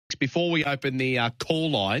before we open the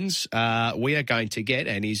call lines, we are going to get,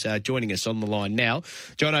 and he's joining us on the line now,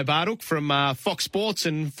 Jono Baruch from Fox Sports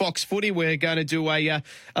and Fox Footy. We're going to do a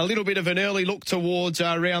little bit of an early look towards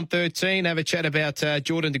round 13, have a chat about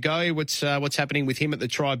Jordan De Goey, what's happening with him at the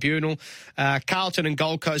tribunal. Carlton and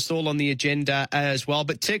Gold Coast all on the agenda as well.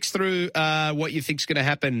 But text through what you think's going to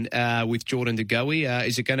happen with Jordan De Goey.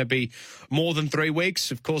 Is it going to be more than 3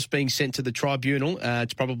 weeks? Of course, being sent to the tribunal,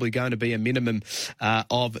 it's probably going to be a minimum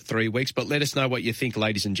of 3 weeks. But let us know what you think,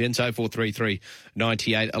 ladies and gents. 0433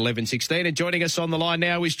 98 11 16. And joining us on the line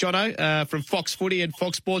now is Jono from Fox Footy and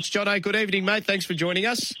Fox Sports. Jono, good evening, mate. Thanks for joining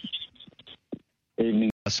us.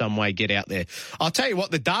 Evening. Some way get out there. I'll tell you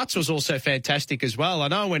what, the darts was also fantastic as well. I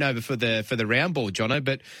know I went over for the round ball, Jono,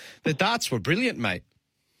 but the darts were brilliant, mate.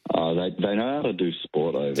 Oh, they know how to do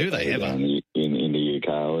sport over. Do they ever? In the UK,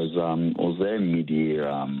 I was there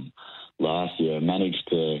mid-year last year. I managed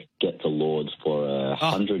to get to Lords for a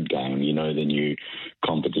 100 game. The new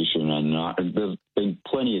competition, and there's been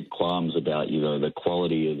plenty of qualms about the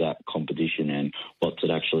quality of that competition and what's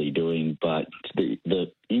it actually doing. But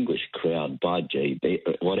the English crowd, by gee,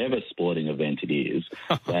 whatever sporting event it is,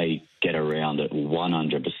 they get around it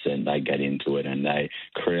 100%. They get into it and they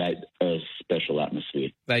create a special atmosphere.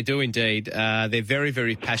 They do indeed. They're very,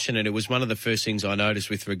 very passionate. It was one of the first things I noticed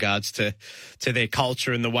with regards to their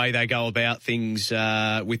culture and the way they go about things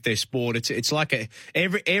with their sport. It's like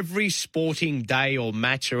every sporting day or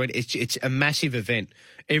match, or it's a massive event.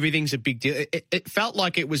 Everything's a big deal. It felt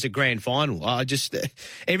like it was a grand final.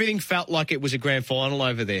 Everything felt like it was a grand final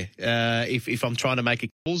over there. If I'm trying to make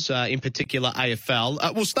it calls, in particular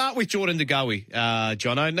AFL. We'll start with Jordan De Goey,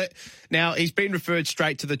 Jono. Now, he's been referred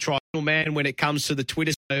straight to the tribunal man when it comes to the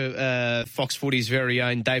Twitter. Fox Footy's very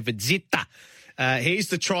own David Zitta. He's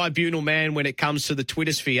the tribunal man when it comes to the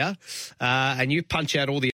Twitter sphere, and you punch out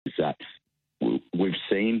all the... That we've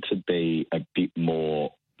seen to be a bit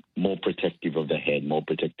more protective of the head, more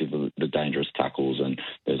protective of the dangerous tackles, and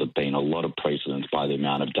there's been a lot of precedents by the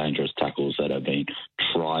amount of dangerous tackles that have been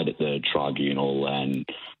tried at the tribunal, and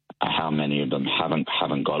how many of them haven't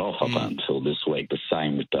got off up until this week. The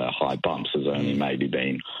same with the high bumps. There's only maybe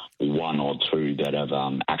been one or two that have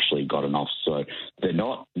actually gotten off. So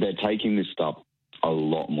they're taking this stuff a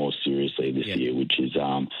lot more seriously this year, which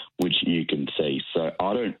you can see. So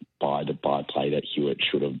I don't buy the byplay that Hewitt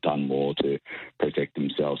should have done more to protect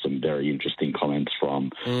himself. Some very interesting comments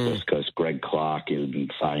from West Coast Greg Clark in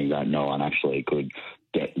saying that no one actually could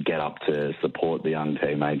get up to support the young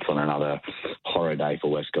teammates on another horror day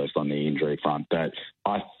for West Coast on the injury front. But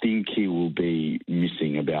I think he will be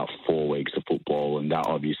missing about 4 weeks of football, and that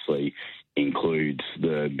obviously includes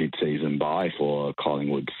the mid-season bye for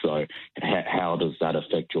Collingwood. So how does that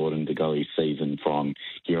affect Jordan De Goey's season from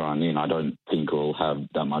here on in? I don't think it will have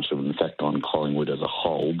that much of an effect on Collingwood as a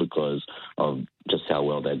whole because of just how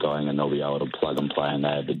well they're going, and they'll be able to plug and play and they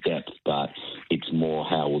have the depth. But it's more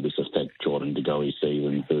how will this affect Jordan De Goey's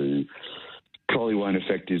season, who probably won't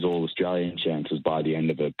affect his All-Australian chances by the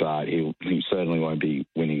end of it, but he certainly won't be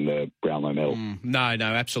winning the Brownlow medal. No,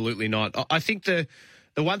 absolutely not. I think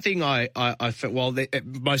the one thing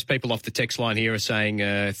most people off the text line here are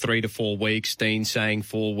saying 3 to 4 weeks. Dean's saying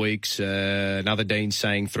 4 weeks. Another Dean's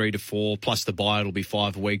saying 3 to 4, plus the bye, it'll be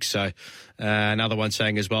 5 weeks. So another one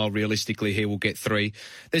saying as well, realistically, he will get 3.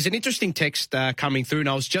 There's an interesting text coming through, and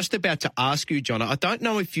I was just about to ask you, John, I don't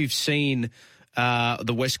know if you've seen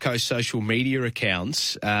the West Coast social media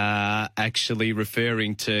accounts actually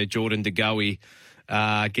referring to Jordan De Goey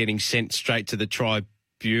getting sent straight to the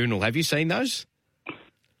tribunal. Have you seen those?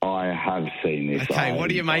 I have seen this. Okay, what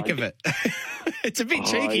do you make of it? It's a bit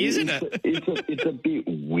cheeky, isn't it? It's a bit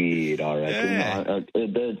weird, I reckon.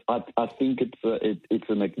 Yeah. I think it's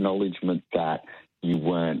an acknowledgement that you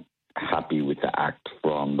weren't happy with the act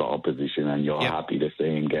from the opposition and you're happy to see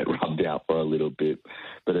him get rubbed out for a little bit.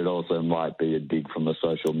 But it also might be a dig from the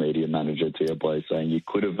social media manager to your boy saying you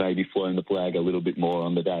could have maybe flown the flag a little bit more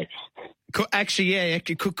on the day. Actually, yeah,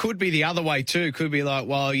 it could be the other way too. Could be like,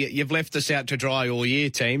 well, you've left us out to dry all year,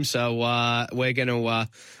 team. So we're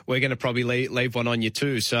gonna probably leave one on you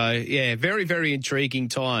too. So yeah, very, very intriguing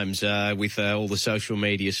times with all the social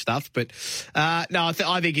media stuff. But no,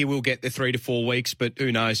 I think he will get the 3 to 4 weeks. But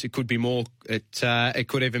who knows? It could be more. It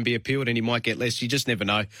could even be appealed, and he might get less. You just never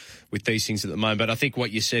know with these things at the moment. But I think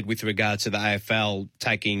what you said with regard to the AFL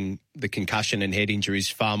taking the concussion and head injuries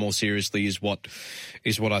far more seriously is what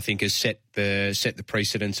I think has set the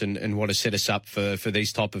precedence and what has set us up for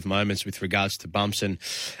these type of moments with regards to bumps and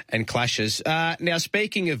clashes. Now,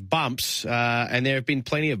 speaking of bumps, and there have been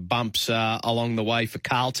plenty of bumps along the way for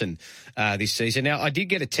Carlton this season. Now, I did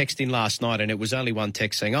get a text in last night, and it was only one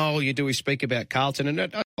text saying, "Oh, we speak about Carlton," and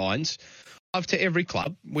it lines. Love to every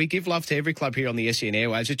club. We give love to every club here on the SEN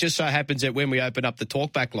Airwaves. It just so happens that when we open up the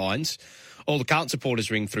talkback lines, all the Carlton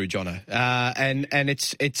supporters ring through, Jono, and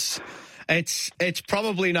it's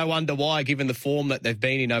probably no wonder why, given the form that they've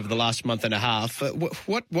been in over the last month and a half.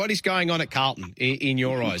 What is going on at Carlton in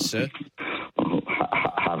your eyes, sir?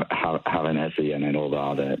 Having SEN and all the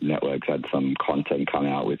other networks had some content come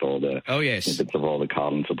out with all the snippets of all the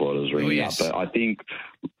Carlton supporters ringing up. But I think,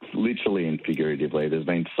 literally and figuratively, there's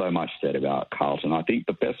been so much said about Carlton. I think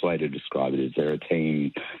the best way to describe it is they're a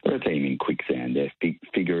team in quicksand. They're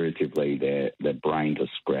figuratively, their brains are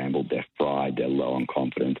scrambled, they're fried, they're low on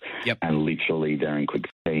confidence, and literally they're in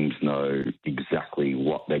quicksand. Teams know exactly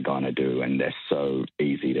what they're going to do, and they're so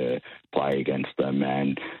easy to play against them,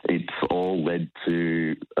 and it's all led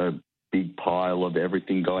to a big pile of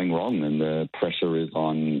everything going wrong, and the pressure is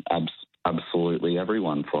on absolutely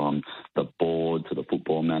everyone, from the board to the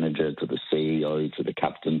football manager to the CEO to the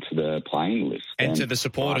captain to the playing list, and to the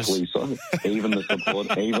supporters. So. even the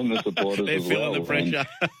supporters they're as feeling well. The pressure.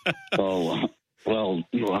 Well,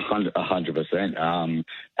 100%,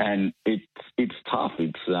 and it's tough.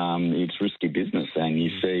 It's risky business, and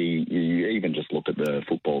you even just look at the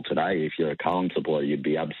football today. If you're a Carlton supporter, you'd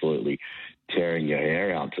be absolutely tearing your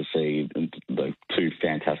hair out to see the two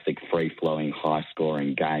fantastic, free-flowing,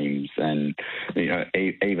 high-scoring games. And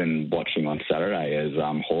even watching on Saturday as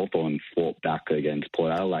Hawthorn fought back against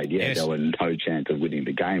Port Adelaide, there were no chance of winning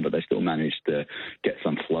the game, but they still managed to get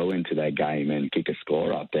some flow into their game and kick a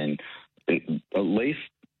score up. And at least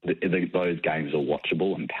those games are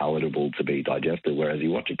watchable and palatable to be digested, whereas you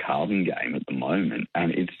watch a Carlton game at the moment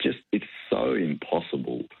and it's so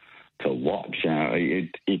impossible to watch.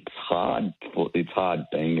 It's hard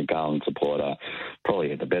being a Carlton supporter,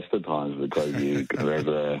 probably at the best of times, because there's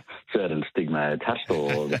a certain stigma attached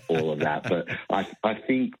to all of that. But I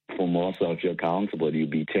think for more so, if you're a Carlton supporter,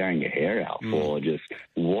 you'd be tearing your hair out for just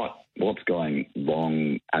what's going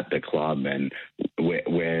wrong at the club, and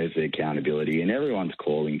where's the accountability. And everyone's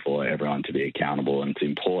calling for everyone to be accountable, and it's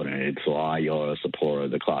important. It's why you're a supporter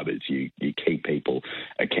of the club. It's you keep people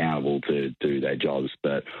accountable to do their jobs.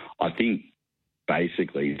 But I think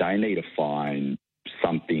basically they need to find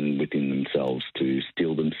something within themselves to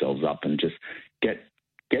steel themselves up and just get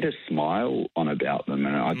a smile on about them.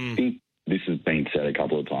 And I think this has been said a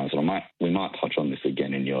couple of times, and we might touch on this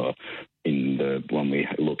again when we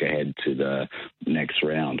look ahead to the next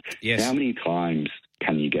round. Yes. How many times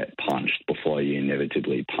can you get punched before you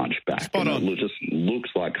inevitably punch back? Spot on. It just looks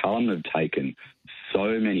like Carlton have taken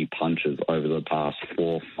so many punches over the past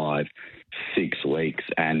 4, 5, 6 weeks,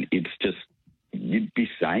 and it's just, you'd be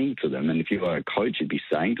saying to them, and if you were a coach, you'd be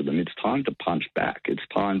saying to them, it's time to punch back. It's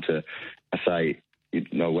time to say,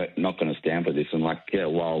 no, we're not going to stand for this. And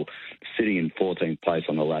while sitting in 14th place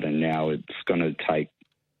on the ladder now, it's going to take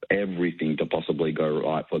everything to possibly go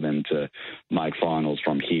right for them to make finals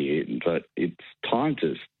from here. But it's time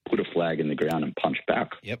to put a flag in the ground and punch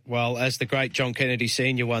back. Yep. Well, as the great John Kennedy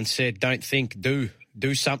Sr. once said, don't think, do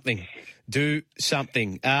something. Do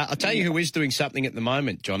something. I'll tell you who is doing something at the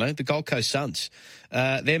moment, Jono, the Gold Coast Suns.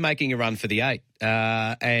 They're making a run for the 8,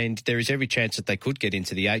 and there is every chance that they could get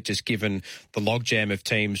into the 8, just given the logjam of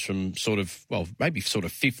teams from maybe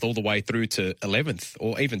 5th all the way through to 11th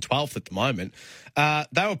or even 12th at the moment.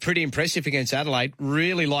 They were pretty impressive against Adelaide.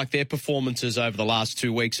 Really like their performances over the last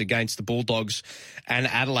 2 weeks against the Bulldogs and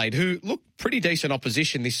Adelaide, who look pretty decent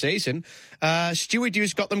opposition this season. Stewie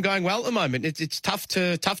Dew's got them going well at the moment. It's tough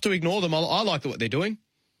to ignore them. I like what they're doing.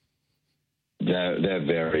 They're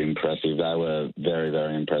very impressive. They were very,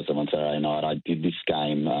 very impressive on Saturday night. I did this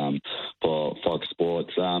game for Fox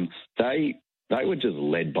Sports. They were just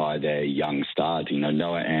led by their young stars.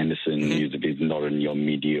 Noah Anderson, who's not in your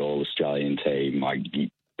mid-year All-Australian team.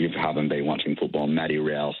 You haven't been watching football. Matty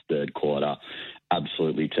Rouse, third quarter,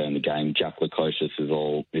 absolutely turned the game. Jack Lukosius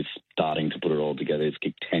is starting to put it all together. He's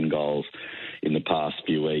kicked 10 goals in the past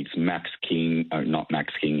few weeks.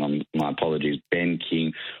 Ben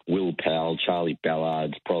King, Will Powell, Charlie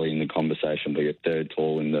Ballard's probably in the conversation for your third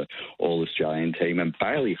tall in the All-Australian team, and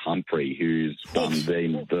Bailey Humphrey, who's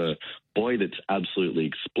been the boy that's absolutely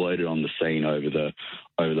exploded on the scene over the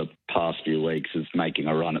past few weeks, is making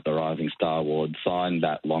a run at the Rising Star Award, signed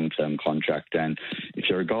that long-term contract. And if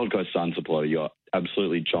you're a Gold Coast Sun supporter, you're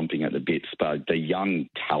absolutely chomping at the bits, but the young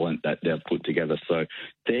talent that they've put together. So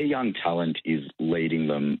their young talent is leading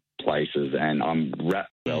them places, and I'm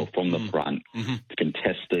wrapped well from the front,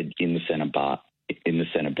 contested in the centre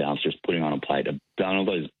bounce, just putting on a plate. One of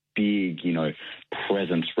those big,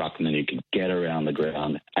 presence ruckman who can get around the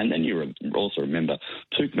ground. And then you also remember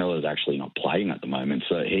Tuke Miller's actually not playing at the moment,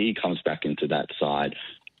 so he comes back into that side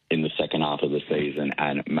in the second half of the season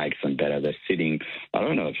and it makes them better. They're sitting, I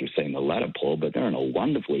don't know if you've seen the ladder, Paul, but they're in a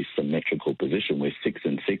wonderfully symmetrical position with 6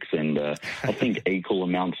 and 6, and I think equal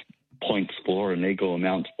amounts points for and equal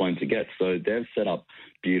amounts points against. So they've set up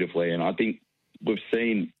beautifully, and I think we've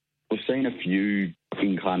seen a few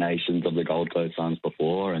incarnations of the Gold Coast Suns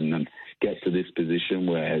before, and then get to this position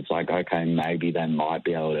where it's like, okay, maybe they might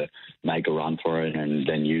be able to make a run for it, and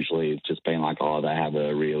then usually it's just been like, oh, they have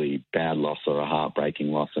a really bad loss or a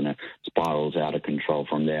heartbreaking loss, and it spirals out of control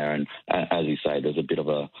from there. And as you say, there's a bit of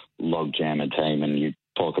a logjam team, and you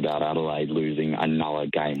talk about Adelaide losing another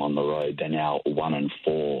game on the road. They're now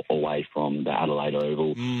 1-4 away from the Adelaide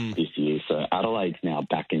Oval this year. So Adelaide's now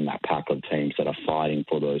back in that pack of teams that are fighting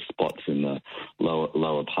for those spots in the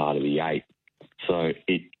lower part of the 8. So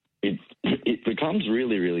it becomes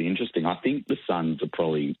really, really interesting. I think the Suns are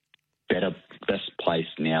probably best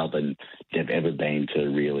placed now than they've ever been to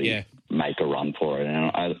really make a run for it.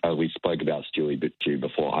 And we spoke about Stewie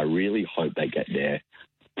before. I really hope they get there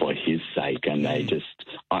for his sake, and they just,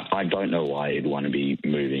 I don't know why he'd want to be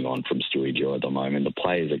moving on from Stewie Dew at the moment. The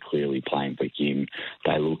players are clearly playing for him.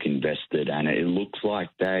 They look invested, and it looks like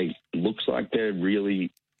they're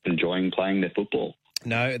really enjoying playing their football.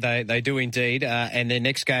 No, they do indeed. And their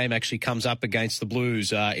next game actually comes up against the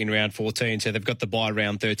Blues in round 14. So they've got the bye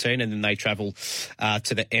round 13, and then they travel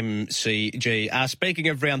to the MCG. Speaking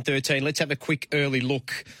of round 13, let's have a quick early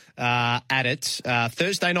look at it.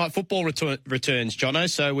 Thursday night football returns, Jono.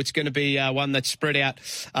 So it's going to be one that's spread out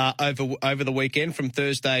over the weekend from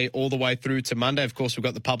Thursday all the way through to Monday. Of course, we've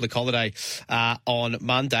got the public holiday on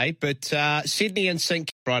Monday. But Sydney and St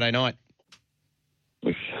Kilda Friday night.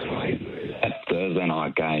 Thursday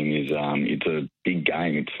night game is it's a big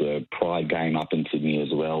game. It's a pride game up in Sydney as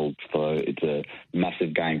well. So it's a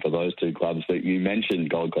massive game for those two clubs. But you mentioned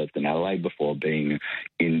Gold Coast and Adelaide before being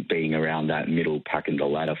around that middle pack in the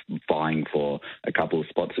ladder, vying for a couple of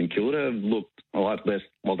spots. And Kilda looked like they're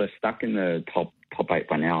stuck in the top 8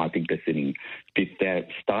 by now. I think they're sitting 5th. They're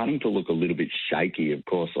starting to look a little bit shaky. Of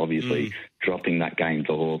course, obviously dropping that game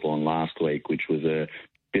to Hawthorn last week, which was a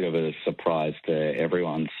bit of a surprise to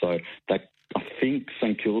everyone. So I think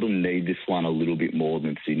St Kilda need this one a little bit more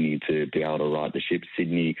than Sydney to be able to right the ship.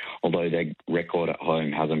 Sydney, although their record at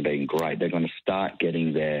home hasn't been great, they're going to start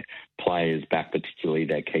getting their players back, particularly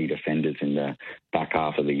their key defenders in the back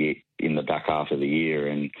half of the year.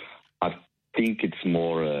 And I think it's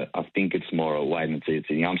more a wait and see at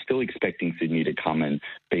Sydney. I'm still expecting Sydney to come and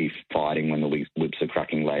be fighting when the whips are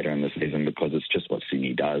cracking later in the season, because it's just what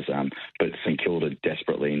Sydney does. But St Kilda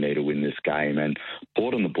desperately need to win this game, and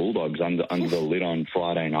Port and the Bulldogs under the lid on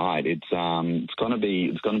Friday night. It's going to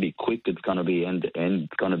be quick. It's going to be end to end.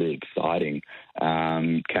 It's going to be exciting.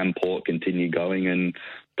 Can Port continue going? And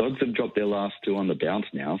Dogs have dropped their last 2 on the bounce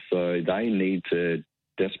now, so they need to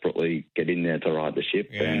desperately get in there to ride the ship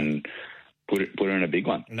and put in a big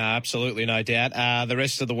one. No, absolutely, no doubt. The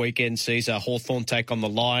rest of the weekend sees Hawthorn take on the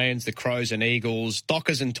Lions, the Crows and Eagles,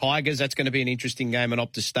 Dockers and Tigers. That's going to be an interesting game at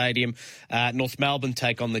Optus Stadium. North Melbourne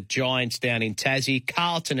take on the Giants down in Tassie,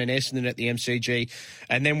 Carlton and Essendon at the MCG.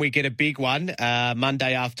 And then we get a big one,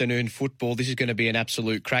 Monday afternoon football. This is going to be an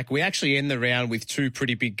absolute crack. We actually end the round with 2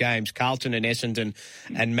 pretty big games, Carlton and Essendon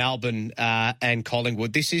and Melbourne and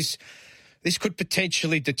Collingwood. This could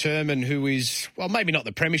potentially determine who is, well, maybe not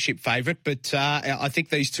the premiership favourite, but I think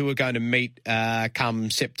these two are going to meet come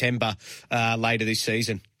September later this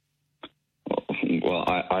season. Well,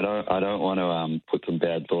 I don't want to put some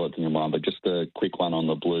bad thoughts in your mind, but just a quick one on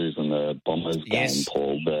the Blues and the Bombers game,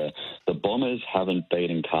 Paul. The Bombers haven't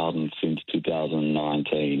beaten Carlton since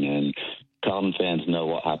 2019, and Carlton fans know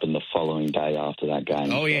what happened the following day after that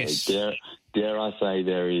game. Oh, yes. So dare I say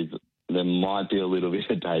there might be a little bit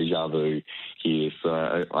of deja vu here. So,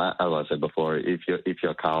 as I said before, if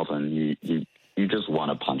you're Carlton, you just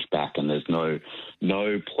want to punch back, and there's no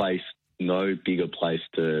bigger place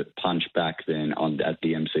to punch back than at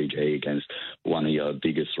the MCG against one of your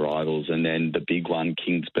biggest rivals. And then the big one,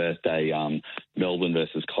 King's birthday, Melbourne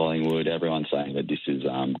versus Collingwood. Everyone's saying that this is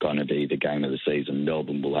going to be the game of the season.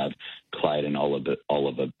 Melbourne will have Clayton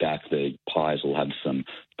Oliver back. The Pies will have some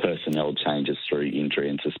personnel changes through injury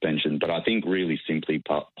and suspension. But I think really simply,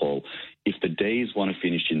 Paul, if the D's want to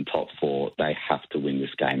finish in top 4, they have to win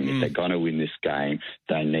this game. And if they're going to win this game,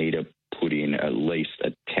 they need to put in at least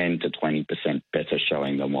a 10 to 20% better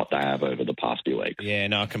showing than what they have over the past few weeks. Yeah,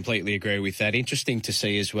 no, I completely agree with that. Interesting to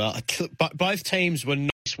see as well. Both teams were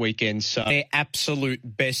not this weekend, so their absolute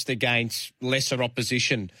best against lesser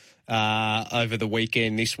opposition over the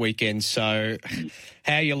weekend, this weekend. So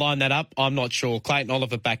how you line that up, I'm not sure. Clayton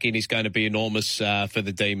Oliver back in is going to be enormous for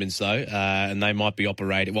the Demons, though, and they might be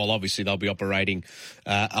operating. Well, obviously they'll be operating,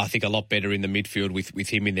 I think, a lot better in the midfield with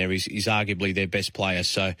him in there. He's arguably their best player.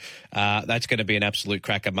 So that's going to be an absolute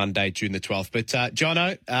cracker Monday, June the 12th. But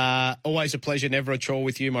Jono, always a pleasure, never a chore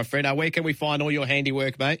with you, my friend. Where can we find all your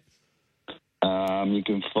handiwork, mate? You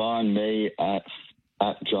can find me at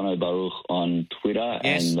Jono Baruch on Twitter,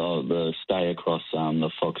 yes, and the stay across the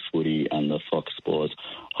Fox Footy and the Fox Sports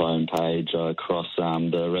homepage across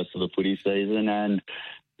the rest of the footy season. And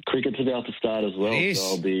cricket's about to start as well, so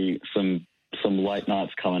there'll be some late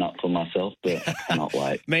nights coming up for myself, but I cannot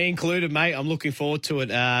wait. Me included, mate. I'm looking forward to it.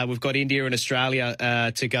 We've got India and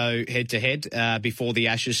Australia to go head-to-head before the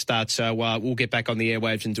Ashes start, so we'll get back on the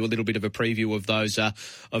airwaves and do a little bit of a preview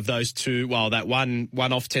of those two. Well, that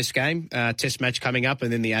one-off test game, test match coming up,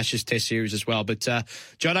 and then the Ashes test series as well. But,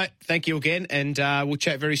 Jono, thank you again, and we'll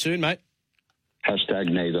chat very soon, mate.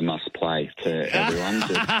 Hashtag neither must play to everyone.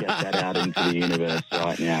 Just get that out into the universe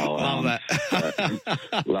right now. Love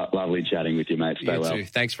that. Lovely chatting with you, mate. Stay well. Too.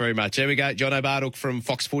 Thanks very much. There we go. Jono Baruch from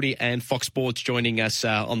Fox Footy and Fox Sports joining us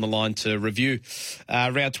on the line to review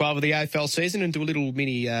round 12 of the AFL season and do a little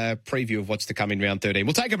mini preview of what's to come in round 13.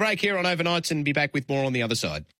 We'll take a break here on Overnights and be back with more on the other side.